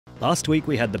Last week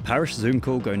we had the parish Zoom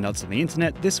call go nuts on the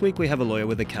internet. This week we have a lawyer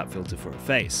with a cat filter for a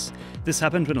face. This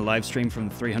happened when a live stream from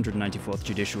the 394th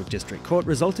Judicial District Court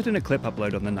resulted in a clip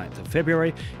upload on the 9th of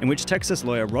February in which Texas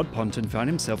lawyer Rod Ponton found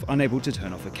himself unable to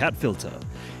turn off a cat filter.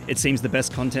 It seems the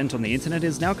best content on the internet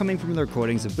is now coming from the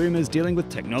recordings of boomers dealing with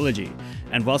technology,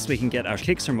 and whilst we can get our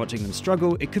kicks from watching them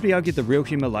struggle, it could be argued the real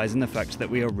humour lies in the fact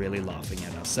that we are really laughing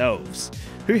at ourselves.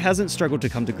 Who hasn't struggled to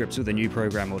come to grips with a new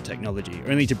program or technology,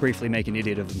 only to briefly make an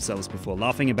idiot of themselves before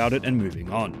laughing about it and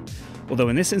moving on? Although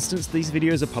in this instance these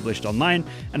videos are published online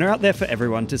and are out there for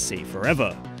everyone to see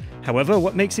forever. However,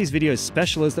 what makes these videos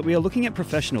special is that we are looking at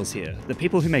professionals here, the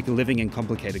people who make a living in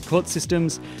complicated court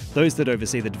systems, those that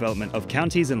oversee the development of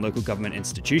counties and local government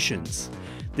institutions.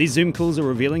 These Zoom calls are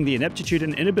revealing the ineptitude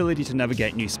and inability to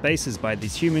navigate new spaces by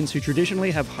these humans who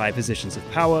traditionally have high positions of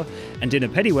power, and in a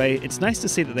petty way, it's nice to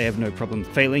see that they have no problem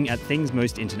failing at things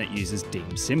most internet users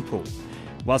deem simple.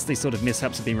 Whilst these sort of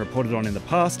mishaps have been reported on in the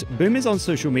past, boomers on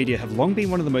social media have long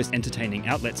been one of the most entertaining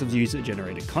outlets of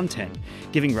user-generated content,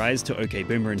 giving rise to OK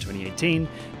Boomer in 2018,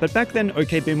 but back then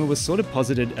OK Boomer was sort of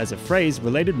posited as a phrase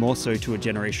related more so to a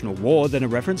generational war than a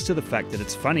reference to the fact that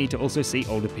it's funny to also see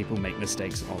older people make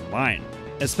mistakes online.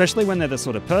 Especially when they're the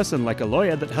sort of person like a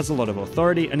lawyer that has a lot of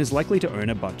authority and is likely to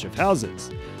own a bunch of houses.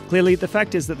 Clearly, the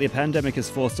fact is that the pandemic has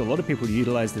forced a lot of people to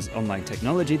utilize this online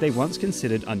technology they once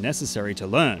considered unnecessary to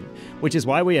learn, which is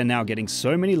why we are now getting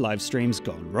so many live streams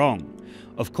gone wrong.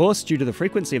 Of course, due to the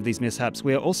frequency of these mishaps,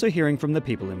 we are also hearing from the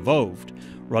people involved.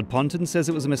 Rod Ponton says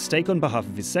it was a mistake on behalf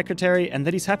of his secretary and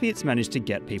that he's happy it's managed to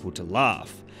get people to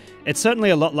laugh. It's certainly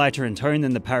a lot lighter in tone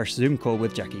than the parish Zoom call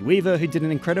with Jackie Weaver, who did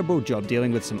an incredible job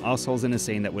dealing with some assholes in a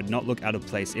scene that would not look out of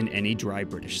place in any dry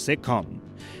British sitcom.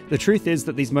 The truth is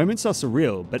that these moments are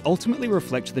surreal, but ultimately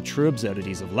reflect the true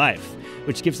absurdities of life,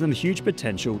 which gives them huge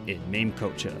potential in meme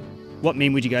culture. What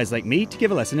meme would you guys like me to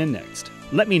give a lesson in next?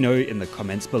 Let me know in the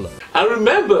comments below. And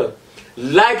remember,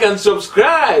 like and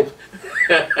subscribe!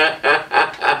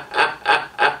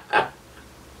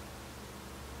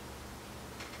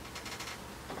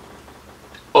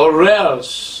 Or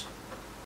else.